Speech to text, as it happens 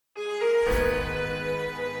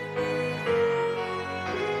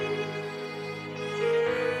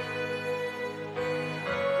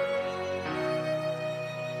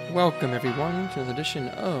Welcome, everyone, to another edition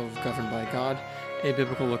of Governed by God, a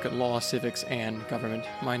biblical look at law, civics, and government.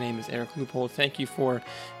 My name is Eric Loopold. Thank you for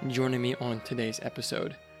joining me on today's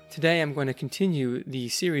episode. Today, I'm going to continue the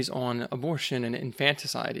series on abortion and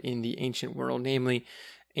infanticide in the ancient world, namely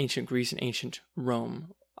ancient Greece and ancient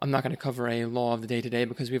Rome. I'm not going to cover a law of the day today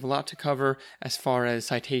because we have a lot to cover as far as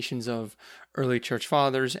citations of early church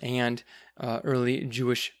fathers and early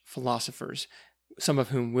Jewish philosophers, some of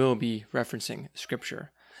whom will be referencing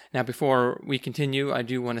scripture. Now, before we continue, I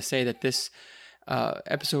do want to say that this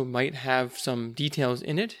episode might have some details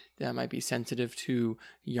in it that might be sensitive to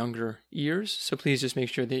younger ears, so please just make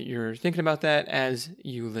sure that you're thinking about that as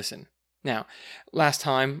you listen. Now, last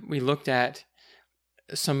time we looked at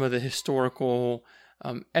some of the historical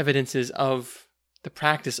evidences of the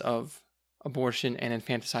practice of abortion and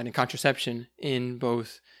infanticide and contraception in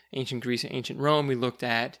both ancient Greece and ancient Rome. We looked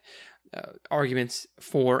at arguments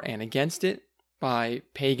for and against it by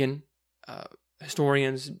pagan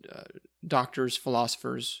historians, doctors,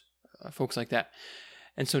 philosophers, folks like that.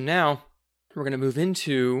 And so now we're going to move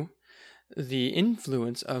into the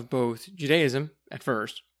influence of both Judaism at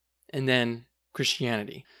first and then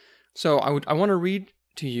Christianity. So I want to read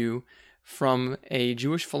to you from a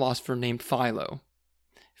Jewish philosopher named Philo,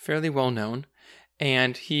 fairly well known,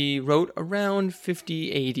 and he wrote around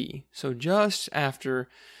 50 AD, so just after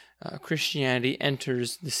Christianity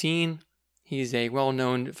enters the scene. He's a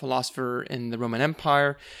well-known philosopher in the Roman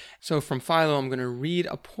Empire. So from Philo, I'm going to read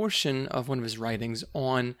a portion of one of his writings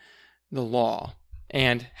on the law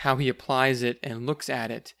and how he applies it and looks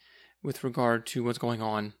at it with regard to what's going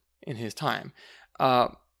on in his time.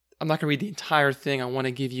 I'm not going to read the entire thing. I want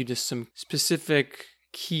to give you just some specific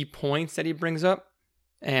key points that he brings up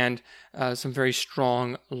and some very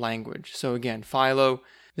strong language. So again, Philo,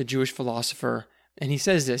 the Jewish philosopher, and he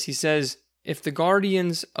says this. He says, if the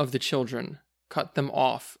guardians of the children cut them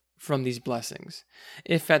off from these blessings,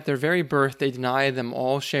 if at their very birth they deny them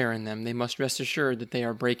all share in them, they must rest assured that they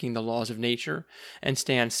are breaking the laws of nature and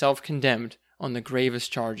stand self-condemned on the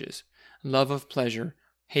gravest charges: love of pleasure,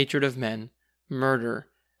 hatred of men, murder,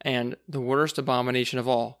 and, the worst abomination of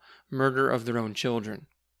all, murder of their own children.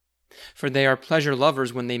 For they are pleasure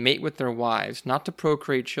lovers when they mate with their wives, not to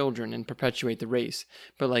procreate children and perpetuate the race,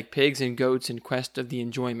 but like pigs and goats in quest of the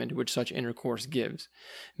enjoyment which such intercourse gives.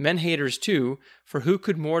 Men haters too, for who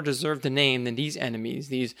could more deserve the name than these enemies,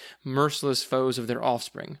 these merciless foes of their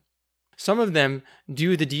offspring? Some of them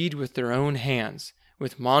do the deed with their own hands,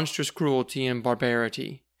 with monstrous cruelty and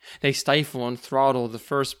barbarity. They stifle and throttle the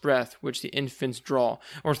first breath which the infants draw,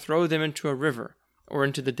 or throw them into a river, or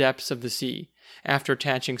into the depths of the sea, after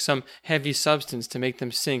attaching some heavy substance to make them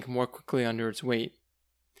sink more quickly under its weight.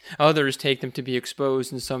 Others take them to be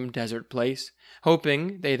exposed in some desert place,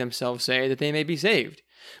 hoping, they themselves say, that they may be saved,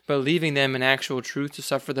 but leaving them in actual truth to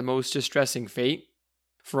suffer the most distressing fate.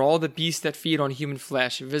 For all the beasts that feed on human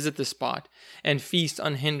flesh visit the spot, and feast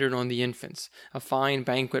unhindered on the infants, a fine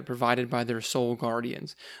banquet provided by their sole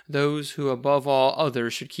guardians, those who above all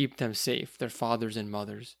others should keep them safe, their fathers and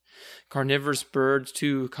mothers. Carnivorous birds,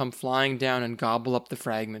 too, come flying down and gobble up the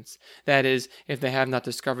fragments. That is, if they have not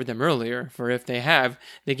discovered them earlier, for if they have,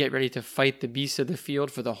 they get ready to fight the beasts of the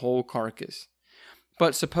field for the whole carcass.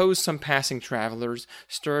 But suppose some passing travelers,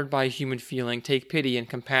 stirred by human feeling, take pity and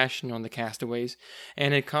compassion on the castaways,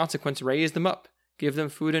 and in consequence raise them up, give them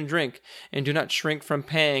food and drink, and do not shrink from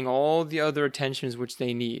paying all the other attentions which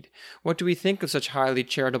they need. What do we think of such highly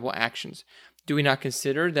charitable actions? Do we not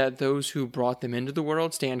consider that those who brought them into the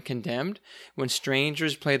world stand condemned, when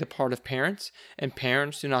strangers play the part of parents, and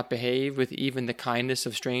parents do not behave with even the kindness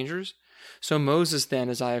of strangers? So Moses then,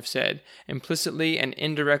 as I have said, implicitly and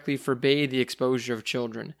indirectly forbade the exposure of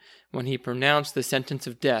children, when he pronounced the sentence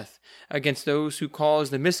of death against those who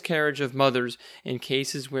cause the miscarriage of mothers in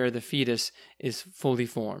cases where the fetus is fully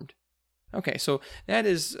formed. Okay, so that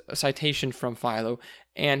is a citation from Philo,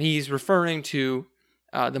 and he's referring to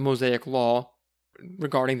the Mosaic Law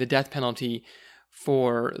regarding the death penalty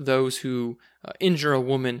for those who injure a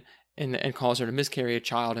woman and cause her to miscarry a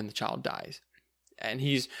child and the child dies. And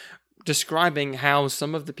he's describing how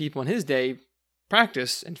some of the people in his day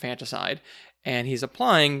practice infanticide, and he's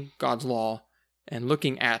applying God's law and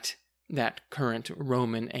looking at that current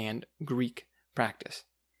Roman and Greek practice.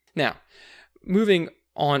 Now, moving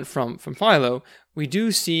on from Philo, we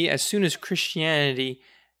do see as soon as Christianity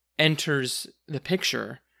enters the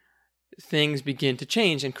picture, things begin to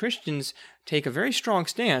change, and Christians take a very strong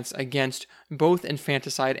stance against both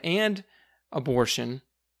infanticide and abortion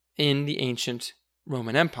in the ancient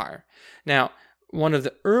Roman Empire. Now, one of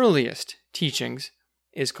the earliest teachings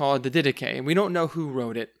is called the Didache, and we don't know who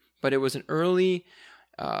wrote it, but it was an early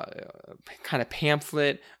kind of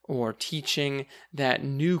pamphlet or teaching that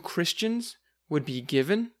new Christians would be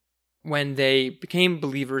given when they became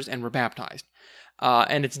believers and were baptized.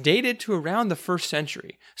 And it's dated to around the 1st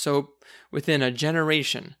century. So within a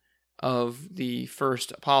generation of the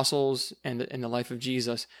first apostles and in the life of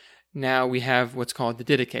Jesus, now we have what's called the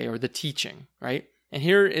Didache, or the teaching, right? And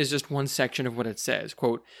here is just one section of what it says,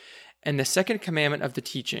 quote, "And the second commandment of the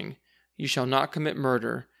teaching, you shall not commit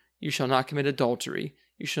murder, you shall not commit adultery,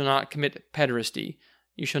 you shall not commit pederasty,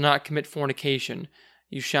 you shall not commit fornication,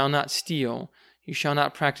 you shall not steal, you shall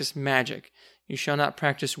not practice magic, you shall not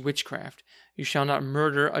practice witchcraft, you shall not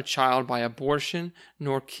murder a child by abortion,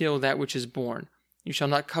 nor kill that which is born. You shall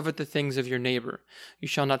not covet the things of your neighbor. You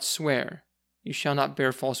shall not swear. You shall not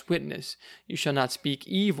bear false witness. You shall not speak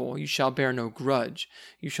evil. You shall bear no grudge.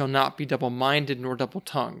 You shall not be double-minded nor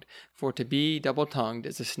double-tongued, for to be double-tongued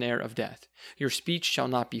is a snare of death. Your speech shall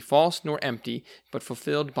not be false nor empty, but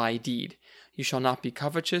fulfilled by deed. You shall not be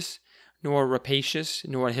covetous, nor rapacious,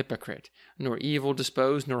 nor a hypocrite, nor evil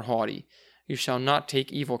disposed, nor haughty. You shall not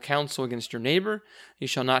take evil counsel against your neighbor. You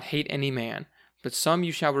shall not hate any man. But some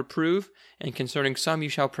you shall reprove, and concerning some you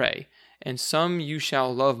shall pray, and some you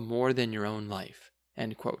shall love more than your own life."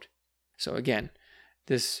 End quote. So again,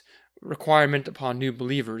 this requirement upon new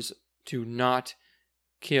believers to not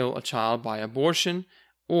kill a child by abortion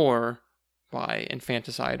or by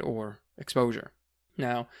infanticide or exposure.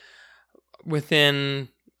 Now, within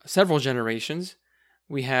several generations,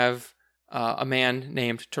 we have a man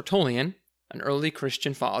named Tertullian, an early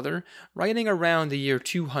Christian father, writing around the year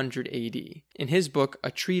 200 AD. In his book,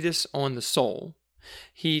 A Treatise on the Soul,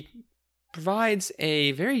 he provides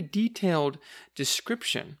a very detailed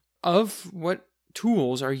description of what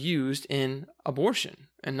tools are used in abortion,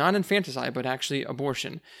 and not infanticide, but actually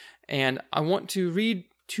abortion. And I want to read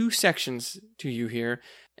 2 sections to you here.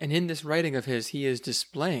 And in this writing of his, he is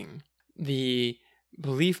displaying the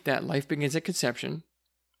belief that life begins at conception,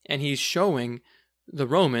 and he's showing the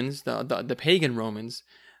Romans, the pagan Romans,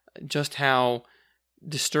 just how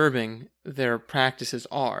disturbing their practices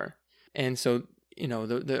are. And so,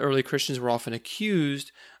 the early Christians were often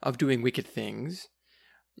accused of doing wicked things.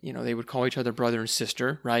 They would call each other brother and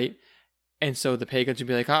sister, right? And so the pagans would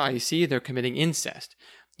be like, you see, they're committing incest.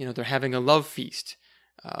 They're having a love feast.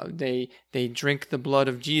 They drink the blood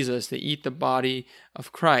of Jesus. They eat the body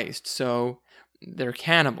of Christ. So they're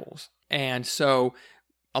cannibals. And so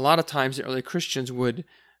a lot of times the early Christians would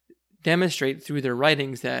demonstrate through their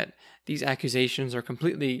writings that these accusations are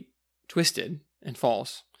completely twisted and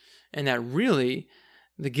false, and that really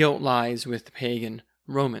the guilt lies with the pagan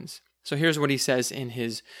Romans. So here's what he says in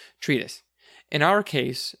his treatise. "In our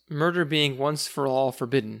case, murder being once for all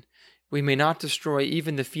forbidden, we may not destroy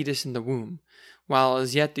even the fetus in the womb, while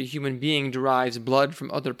as yet the human being derives blood from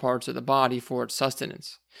other parts of the body for its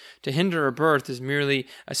sustenance. To hinder a birth is merely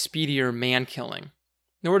a speedier man-killing.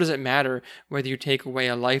 Nor does it matter whether you take away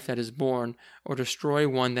a life that is born or destroy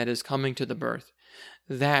one that is coming to the birth.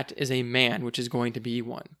 That is a man which is going to be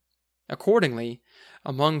one. Accordingly,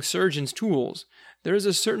 among surgeons' tools, there is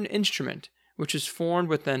a certain instrument which is formed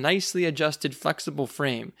with a nicely adjusted flexible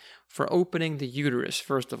frame for opening the uterus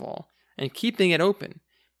first of all, and keeping it open.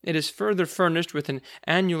 It is further furnished with an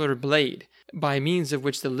annular blade, by means of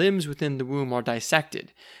which the limbs within the womb are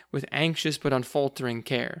dissected, with anxious but unfaltering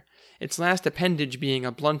care, its last appendage being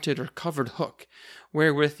a blunted or covered hook,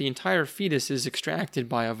 wherewith the entire fetus is extracted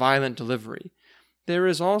by a violent delivery. There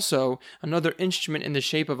is also another instrument in the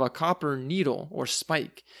shape of a copper needle or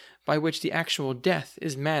spike, by which the actual death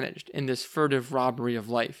is managed in this furtive robbery of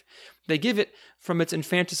life. They give it, from its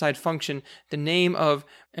infanticide function, the name of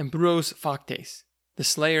Embruos Factes, the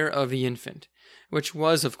slayer of the infant, which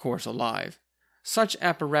was, of course, alive. Such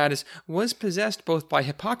apparatus was possessed both by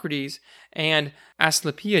Hippocrates and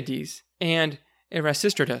Asclepiades and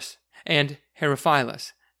Erasistratus and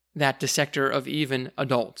Herophilus, that dissector of even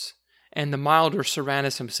adults, and the milder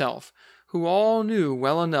Serranus himself, who all knew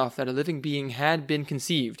well enough that a living being had been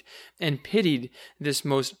conceived, and pitied this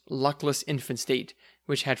most luckless infant state,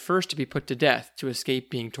 which had first to be put to death to escape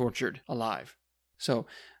being tortured alive. So,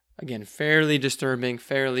 again, fairly disturbing,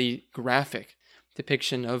 fairly graphic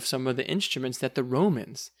depiction of some of the instruments that the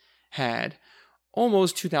Romans had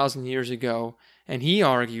almost 2,000 years ago. And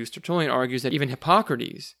Tertullian argues that even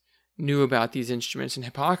Hippocrates knew about these instruments, and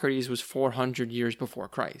Hippocrates was 400 years before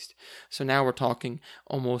Christ. So now we're talking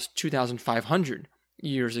almost 2,500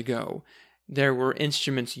 years ago. There were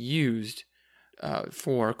instruments used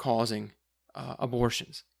for causing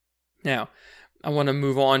abortions. Now, I want to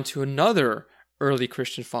move on to another early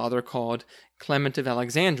Christian father called Clement of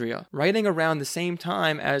Alexandria, writing around the same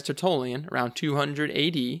time as Tertullian, around 200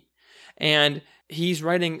 AD, And he's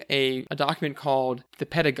writing a document called The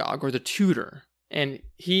Pedagogue, or The Tutor. And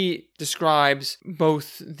he describes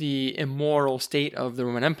both the immoral state of the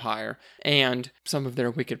Roman Empire and some of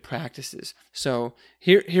their wicked practices. So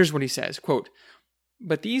here's what he says, quote,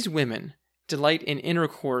 "But these women delight in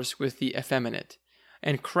intercourse with the effeminate,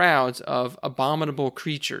 and crowds of abominable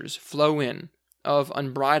creatures flow in, of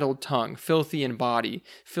unbridled tongue, filthy in body,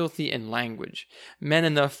 filthy in language, men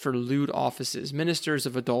enough for lewd offices, ministers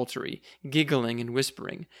of adultery, giggling and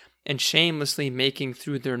whispering, and shamelessly making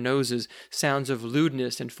through their noses sounds of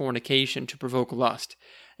lewdness and fornication to provoke lust,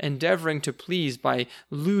 endeavoring to please by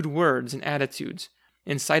lewd words and attitudes,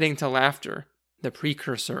 inciting to laughter, the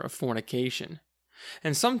precursor of fornication.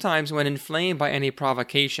 And sometimes when inflamed by any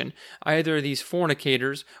provocation, either these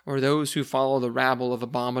fornicators or those who follow the rabble of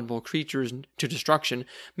abominable creatures to destruction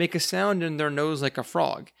make a sound in their nose like a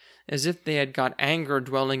frog, as if they had got anger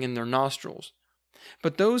dwelling in their nostrils.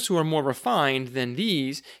 But those who are more refined than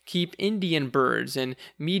these keep Indian birds and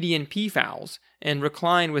Median peafowls, and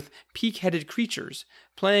recline with peak-headed creatures,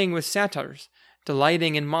 playing with satyrs,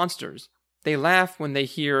 delighting in monsters. They laugh when they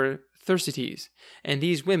hear Thersites, and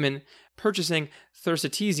these women, purchasing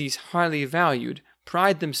Thersites highly valued,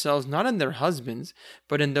 pride themselves not in their husbands,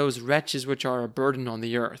 but in those wretches which are a burden on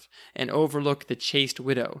the earth, and overlook the chaste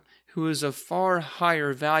widow, who is of far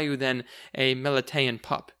higher value than a Melitaean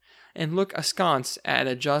pup, and look askance at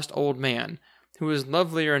a just old man, who is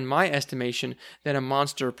lovelier in my estimation than a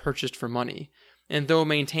monster purchased for money. And though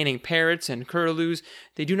maintaining parrots and curlews,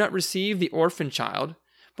 they do not receive the orphan child,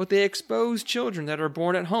 but they expose children that are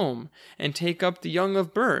born at home, and take up the young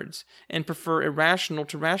of birds, and prefer irrational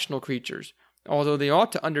to rational creatures, although they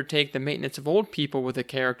ought to undertake the maintenance of old people with a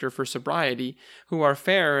character for sobriety, who are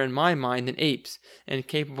fairer in my mind than apes, and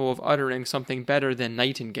capable of uttering something better than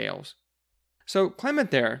nightingales." So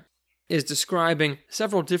Clement there is describing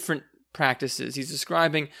several different practices. He's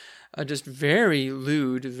describing just very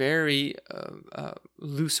lewd, very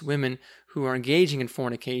loose women who are engaging in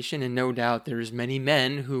fornication, and no doubt there's many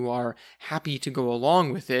men who are happy to go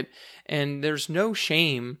along with it, and there's no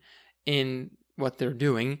shame in what they're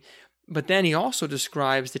doing. But then he also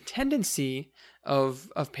describes the tendency of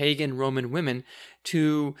pagan Roman women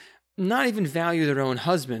to not even value their own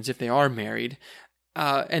husbands if they are married,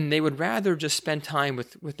 and they would rather just spend time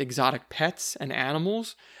with exotic pets and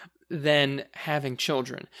animals than having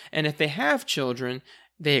children. And if they have children,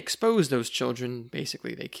 they expose those children,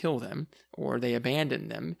 basically they kill them or they abandon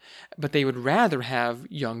them, but they would rather have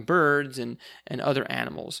young birds and other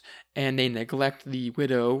animals, and they neglect the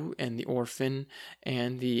widow and the orphan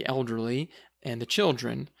and the elderly and the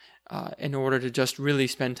children in order to just really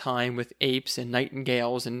spend time with apes and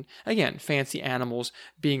nightingales and, again, fancy animals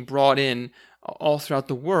being brought in all throughout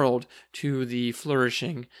the world to the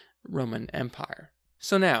flourishing Roman Empire.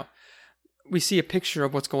 So now, we see a picture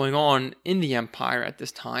of what's going on in the empire at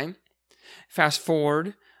this time. Fast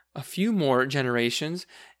forward a few more generations,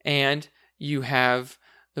 and you have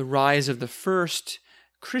the rise of the first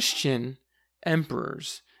Christian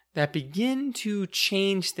emperors that begin to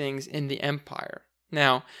change things in the empire.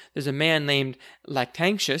 Now, there's a man named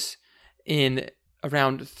Lactantius in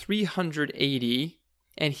around 300 AD,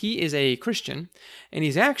 and he is a Christian, and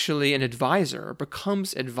he's actually an advisor,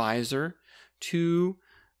 becomes advisor to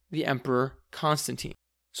the Emperor Constantine.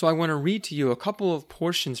 So I want to read to you a couple of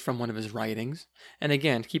portions from one of his writings. And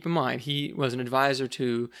again, keep in mind, he was an advisor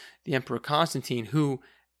to the Emperor Constantine, who,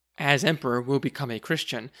 as emperor, will become a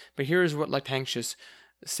Christian. But here is what Lactantius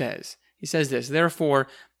says. He says this: "Therefore,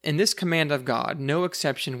 in this command of God, no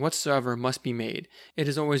exception whatsoever must be made. It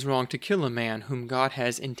is always wrong to kill a man whom God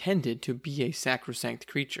has intended to be a sacrosanct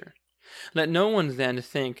creature. Let no one then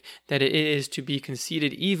think that it is to be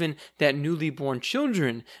conceded even that newly born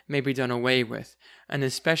children may be done away with, and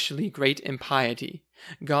especially great impiety.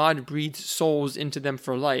 God breathes souls into them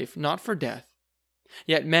for life, not for death.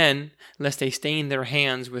 Yet men, lest they stain their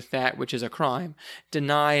hands with that which is a crime,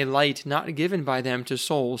 deny light not given by them to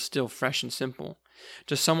souls still fresh and simple.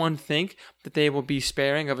 Does someone think that they will be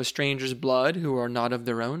sparing of a stranger's blood who are not of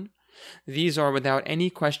their own? These are without any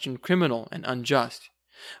question criminal and unjust.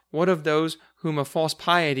 What of those whom a false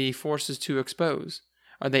piety forces to expose?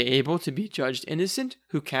 Are they able to be judged innocent,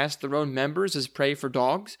 who cast their own members as prey for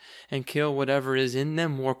dogs, and kill whatever is in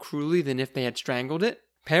them more cruelly than if they had strangled it?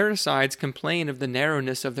 Parricides complain of the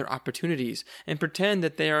narrowness of their opportunities, and pretend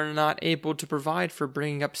that they are not able to provide for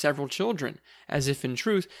bringing up several children, as if in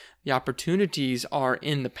truth the opportunities are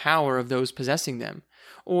in the power of those possessing them.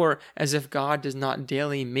 or as if God does not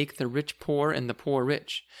daily make the rich poor and the poor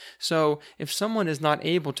rich. So, if someone is not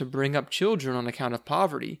able to bring up children on account of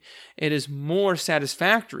poverty, it is more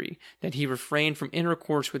satisfactory that he refrain from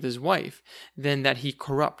intercourse with his wife than that he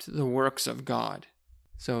corrupt the works of God.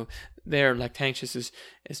 So, there, Lactantius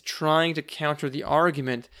is trying to counter the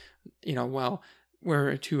argument, well,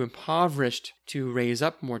 we're too impoverished to raise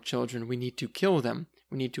up more children. We need to kill them.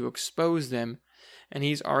 We need to expose them. And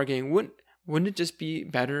he's arguing, wouldn't it just be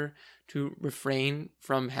better to refrain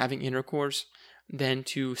from having intercourse than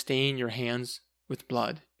to stain your hands with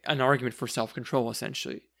blood? An argument for self-control,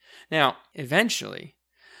 essentially. Now, eventually,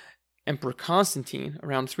 Emperor Constantine,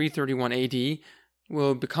 around 331 AD,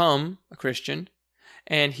 will become a Christian,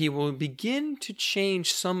 and he will begin to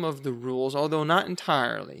change some of the rules, although not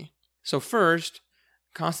entirely. So first,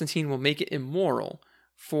 Constantine will make it immoral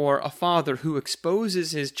for a father who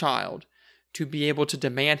exposes his child to be able to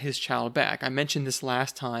demand his child back. I mentioned this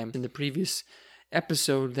last time in the previous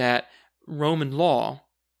episode that Roman law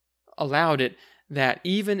allowed it that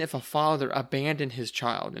even if a father abandoned his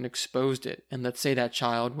child and exposed it, and let's say that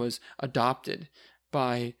child was adopted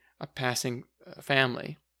by a passing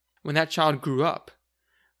family, when that child grew up,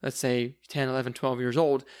 let's say 10, 11, 12 years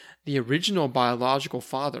old, the original biological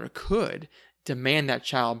father could demand that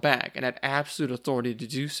child back and had absolute authority to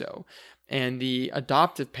do so. And the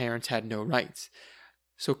adoptive parents had no rights.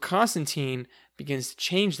 So Constantine begins to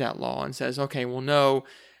change that law and says, okay, well, no,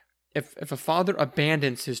 if a father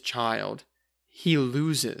abandons his child, he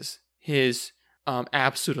loses his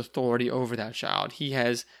absolute authority over that child. He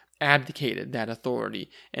has abdicated that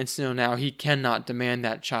authority. And so now he cannot demand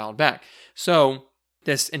that child back. So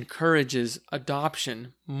this encourages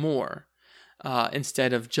adoption more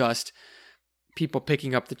instead of just people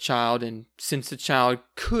picking up the child, and since the child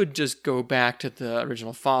could just go back to the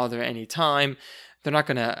original father any time, they're not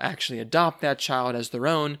going to actually adopt that child as their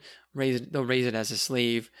own. They'll raise it as a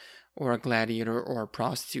slave or a gladiator or a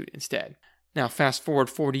prostitute instead. Now, fast forward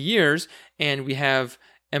 40 years, and we have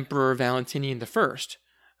Emperor Valentinian I,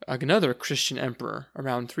 another Christian emperor,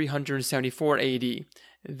 around 374 AD.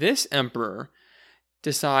 This emperor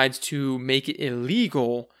decides to make it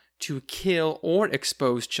illegal to kill or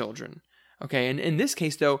expose children. Okay, and in this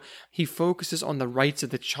case, though, he focuses on the rights of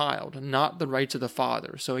the child, not the rights of the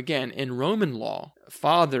father. So again, in Roman law,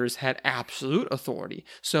 fathers had absolute authority.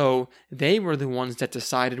 So they were the ones that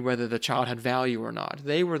decided whether the child had value or not.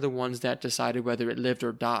 They were the ones that decided whether it lived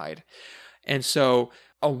or died. And so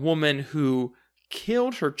a woman who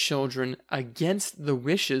killed her children against the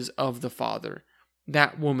wishes of the father,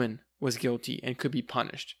 that woman was guilty and could be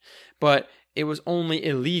punished. But it was only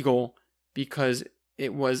illegal because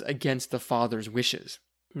it was against the father's wishes.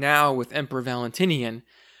 Now, with Emperor Valentinian,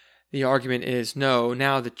 the argument is no,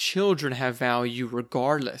 now the children have value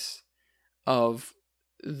regardless of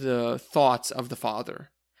the thoughts of the father.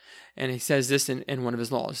 And he says this in one of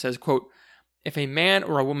his laws. He says, quote, if a man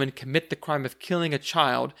or a woman commit the crime of killing a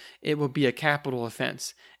child, it will be a capital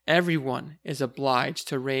offense. Everyone is obliged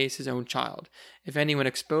to raise his own child. If anyone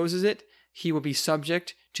exposes it, he will be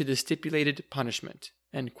subject to the stipulated punishment.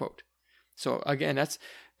 End quote. So again,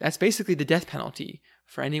 that's basically the death penalty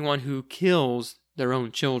for anyone who kills their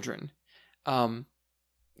own children,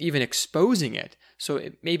 even exposing it. So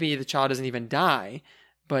maybe the child doesn't even die,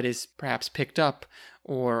 but is perhaps picked up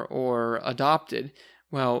or adopted.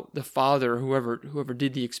 Well, the father, whoever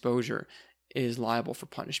did the exposure, is liable for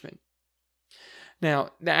punishment.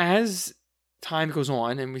 Now, as time goes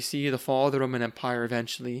on, and we see the fall of the Roman Empire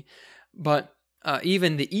eventually, but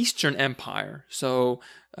even the Eastern Empire, so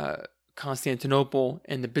Constantinople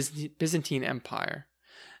and the Byzantine Empire,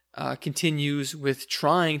 continues with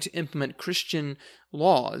trying to implement Christian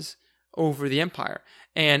laws over the empire.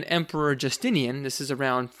 And Emperor Justinian, this is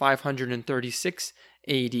around 536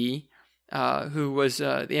 AD, who was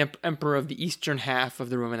the emperor of the eastern half of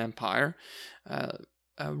the Roman Empire,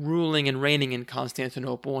 ruling and reigning in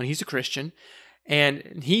Constantinople, and he's a Christian.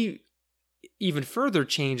 And he even further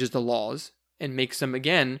changes the laws and makes them,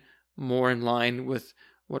 again, more in line with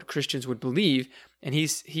what Christians would believe. And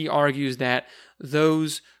he argues that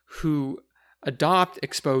those who adopt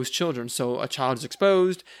exposed children, so a child is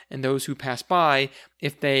exposed, and those who pass by,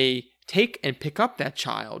 if they take and pick up that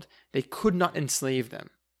child, they could not enslave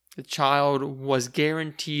them. The child was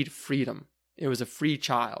guaranteed freedom. It was a free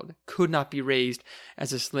child, could not be raised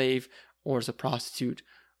as a slave or as a prostitute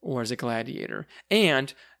or as a gladiator.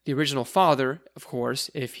 And the original father, of course,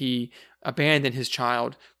 if he abandoned his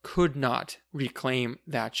child, could not reclaim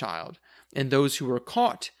that child. And those who were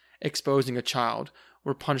caught exposing a child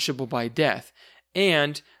were punishable by death.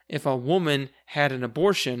 And if a woman had an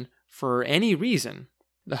abortion for any reason,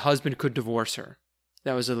 the husband could divorce her.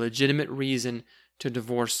 That was a legitimate reason to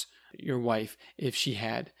divorce your wife if she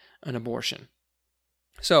had an abortion.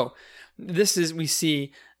 So we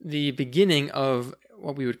see the beginning of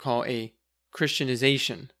what we would call a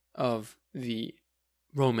Christianization of the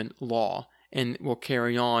Roman law, and will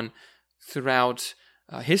carry on throughout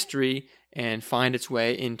history and find its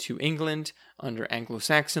way into England under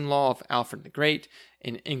Anglo-Saxon law of Alfred the Great,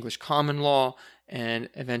 in English common law, and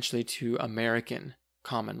eventually to American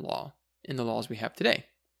common law in the laws we have today.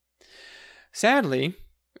 Sadly,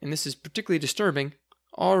 and this is particularly disturbing,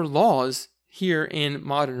 our laws here in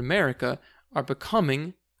modern America are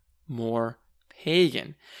becoming more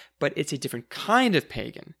pagan. But it's a different kind of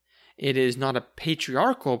pagan. It is not a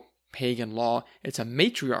patriarchal pagan law, it's a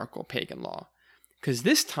matriarchal pagan law. Because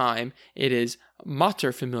this time it is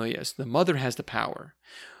mater familias, the mother has the power.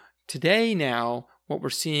 Today now, what we're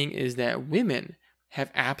seeing is that women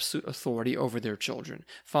have absolute authority over their children.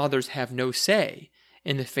 Fathers have no say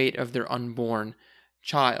in the fate of their unborn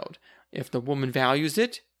child. If the woman values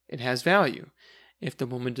it, it has value. If the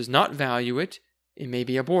woman does not value it, it may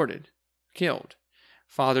be aborted, killed.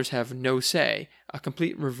 Fathers have no say, a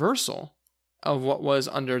complete reversal of what was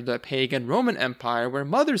under the pagan Roman Empire, where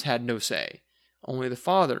mothers had no say. Only the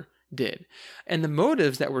father did. And the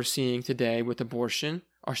motives that we're seeing today with abortion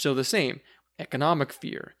are still the same. Economic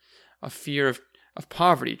fear, a fear of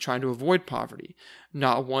poverty, trying to avoid poverty,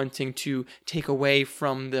 not wanting to take away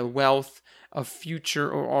from the wealth of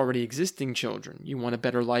future or already existing children. You want a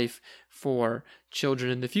better life for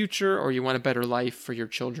children in the future, or you want a better life for your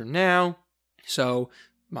children now, so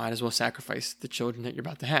might as well sacrifice the children that you're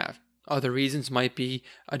about to have. Other reasons might be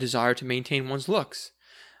a desire to maintain one's looks,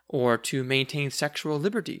 or to maintain sexual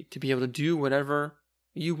liberty, to be able to do whatever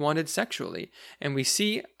you wanted sexually. And we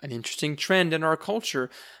see an interesting trend in our culture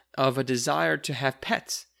of a desire to have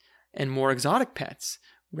pets, and more exotic pets,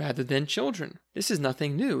 rather than children. This is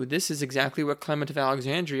nothing new. This is exactly what Clement of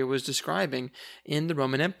Alexandria was describing in the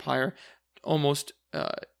Roman Empire almost,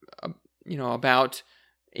 about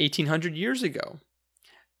 1800 years ago.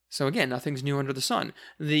 So again, nothing's new under the sun.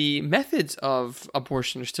 The methods of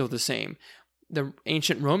abortion are still the same. The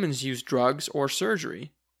ancient Romans used drugs or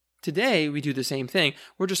surgery. Today, we do the same thing.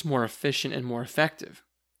 We're just more efficient and more effective.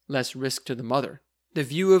 Less risk to the mother. The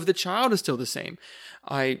view of the child is still the same.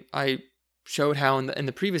 I showed how in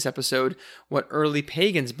the previous episode what early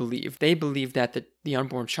pagans believed. They believed that the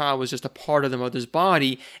unborn child was just a part of the mother's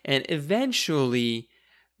body, and eventually,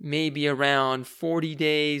 maybe around 40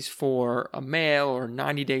 days for a male or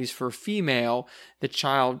 90 days for a female, the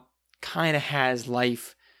child kind of has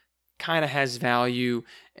life, kind of has value,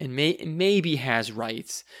 and maybe has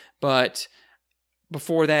rights. But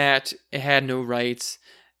before that, it had no rights.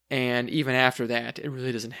 And even after that, it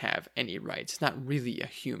really doesn't have any rights. It's not really a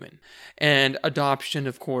human. And adoption,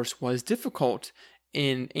 of course, was difficult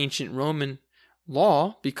in ancient Roman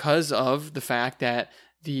law because of the fact that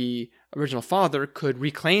the original father could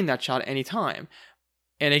reclaim that child at any time.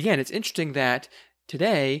 And again, it's interesting that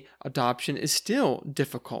today, adoption is still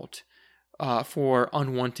difficult for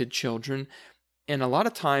unwanted children. And a lot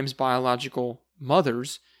of times, biological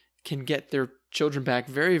mothers can get their children back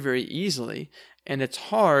very, very easily. And it's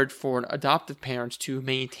hard for adoptive parents to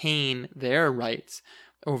maintain their rights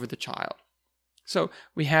over the child. So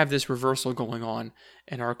we have this reversal going on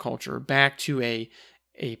in our culture, back to a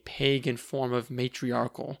pagan form of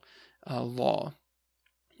matriarchal law.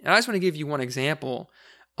 And I just want to give you one example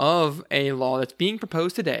of a law that's being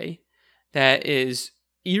proposed today that is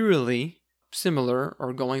eerily similar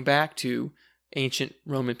or going back to ancient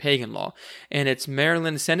Roman pagan law. And it's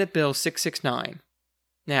Maryland Senate Bill 669.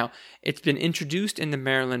 Now, it's been introduced in the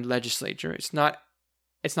Maryland legislature. It's not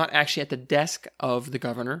actually at the desk of the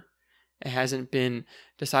governor. It hasn't been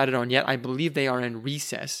decided on yet. I believe they are in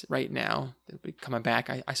recess right now. They'll be coming back,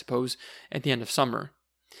 I suppose, at the end of summer.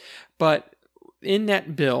 But in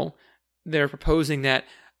that bill, they're proposing that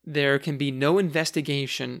there can be no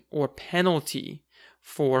investigation or penalty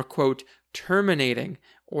for, quote, terminating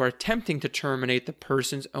or attempting to terminate the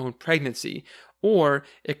person's own pregnancy or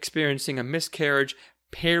experiencing a miscarriage,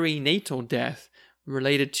 perinatal death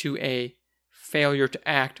related to a failure to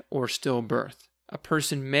act or stillbirth. A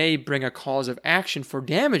person may bring a cause of action for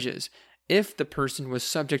damages if the person was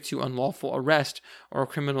subject to unlawful arrest or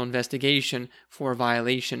criminal investigation for a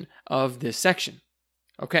violation of this section.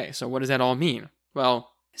 Okay, so what does that all mean?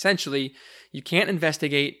 Well, essentially, you can't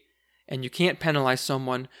investigate and you can't penalize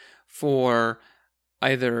someone for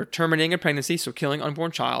either terminating a pregnancy, so killing an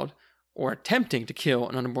unborn child, or attempting to kill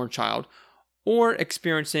an unborn child, or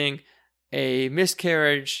experiencing a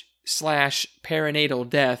miscarriage / perinatal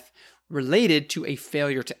death related to a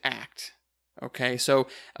failure to act. Okay, so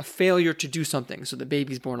a failure to do something. So the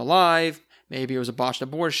baby's born alive, maybe it was a botched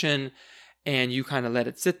abortion, and you kind of let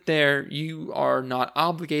it sit there. You are not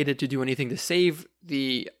obligated to do anything to save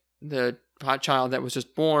the child that was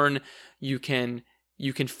just born. You can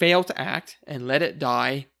fail to act and let it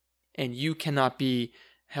die, and you cannot be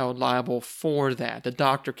held liable for that. The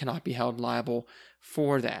doctor cannot be held liable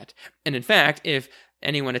for that. And in fact, if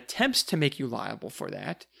anyone attempts to make you liable for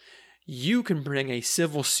that, you can bring a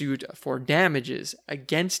civil suit for damages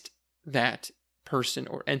against that person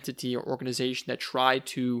or entity or organization that tried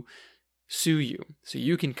to sue you. So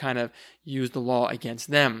you can kind of use the law against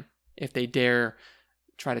them if they dare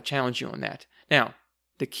try to challenge you on that. Now,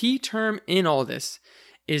 the key term in all this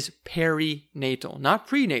is perinatal, not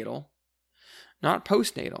prenatal, not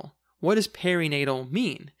postnatal. What does perinatal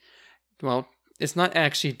mean? Well, it's not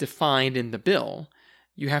actually defined in the bill.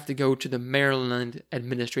 You have to go to the Maryland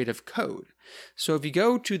Administrative Code. So if you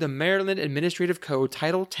go to the Maryland Administrative Code,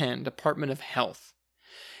 Title 10, Department of Health,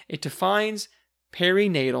 it defines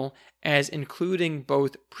perinatal as including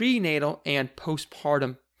both prenatal and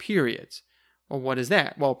postpartum periods. Well, what is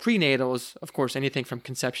that? Well, prenatal is, of course, anything from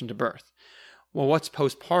conception to birth. Well, what's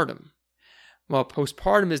postpartum? Well,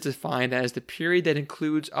 postpartum is defined as the period that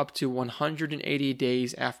includes up to 180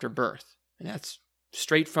 days after birth. And that's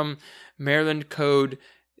straight from Maryland Code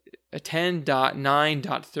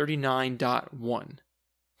 10.9.39.1,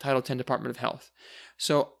 Title 10, Department of Health.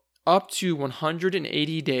 So up to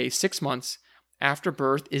 180 days, 6 months after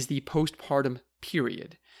birth is the postpartum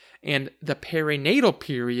period. And the perinatal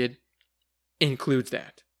period includes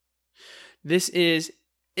that. This is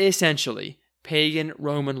essentially pagan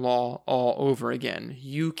Roman law all over again.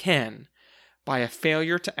 You can, by a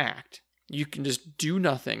failure to act, you can just do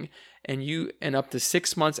nothing, and up to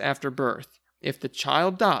 6 months after birth, if the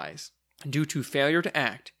child dies due to failure to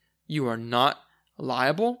act, you are not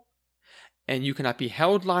liable, and you cannot be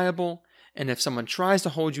held liable, and if someone tries to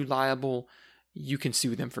hold you liable, you can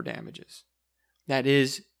sue them for damages. That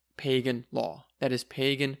is pagan law. That is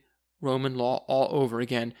pagan Roman law all over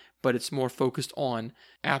again, but it's more focused on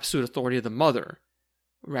absolute authority of the mother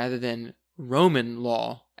rather than Roman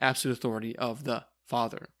law, absolute authority of the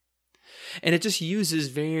father. And it just uses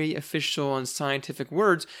very official and scientific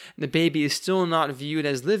words. The baby is still not viewed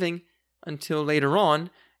as living until later on.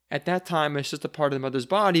 At that time, it's just a part of the mother's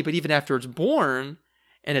body, but even after it's born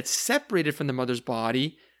and it's separated from the mother's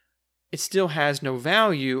body, it still has no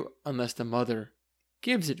value unless the mother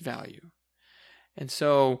gives it value. And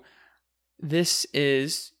so this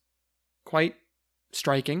is quite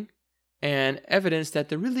striking and evidence that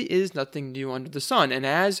there really is nothing new under the sun. And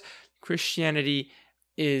as Christianity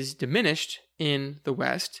is diminished in the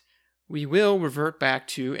West, we will revert back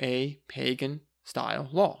to a pagan style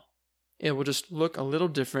law. It will just look a little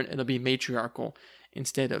different. It'll be matriarchal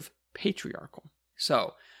instead of patriarchal.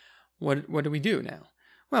 So what do we do now?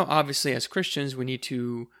 Well, obviously, as Christians, we need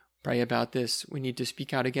to pray about this. We need to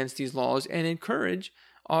speak out against these laws and encourage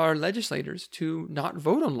our legislators to not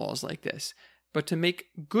vote on laws like this, but to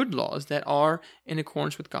make good laws that are in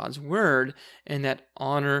accordance with God's word and that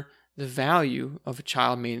honor the value of a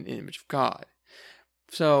child made in the image of God.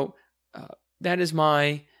 So that is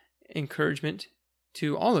my encouragement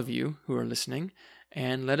to all of you who are listening,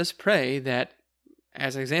 and let us pray that,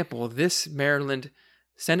 as an example, this Maryland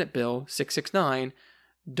Senate Bill 669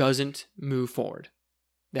 doesn't move forward,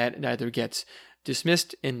 that it either gets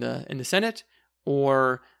dismissed in the Senate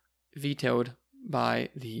or vetoed by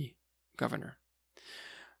the governor.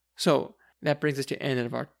 So that brings us to the end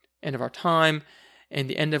of our time and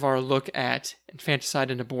the end of our look at infanticide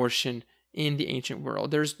and abortion in the ancient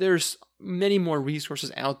world. There's many more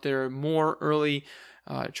resources out there, more early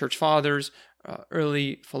church fathers,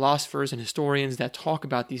 early philosophers and historians that talk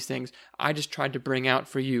about these things. I just tried to bring out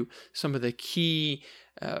for you some of the key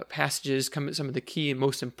passages, some of the key and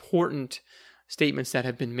most important statements that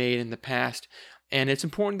have been made in the past. And it's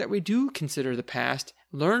important that we do consider the past,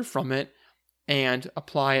 learn from it, and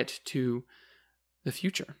apply it to the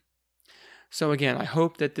future. So again, I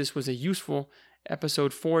hope that this was a useful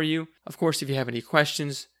episode for you. Of course, if you have any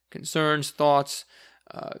questions, concerns, thoughts,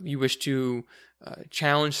 you wish to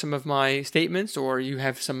challenge some of my statements, or you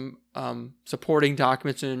have some supporting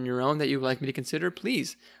documents on your own that you would like me to consider,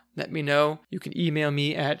 please let me know. You can email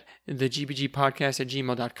me at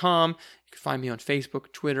thegbgpodcast@gmail.com. You can find me on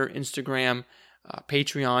Facebook, Twitter, Instagram,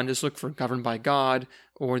 Patreon. Just look for Governed by God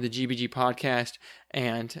or the GBG Podcast,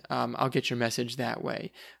 and I'll get your message that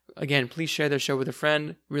way. Again, please share the show with a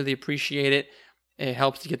friend. Really appreciate it. It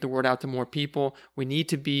helps to get the word out to more people. We need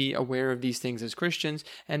to be aware of these things as Christians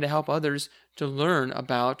and to help others to learn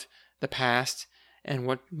about the past and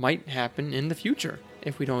what might happen in the future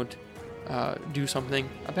if we don't do something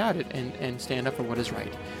about it and stand up for what is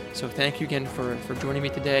right. So thank you again for joining me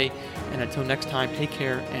today, and until next time, take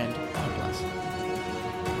care and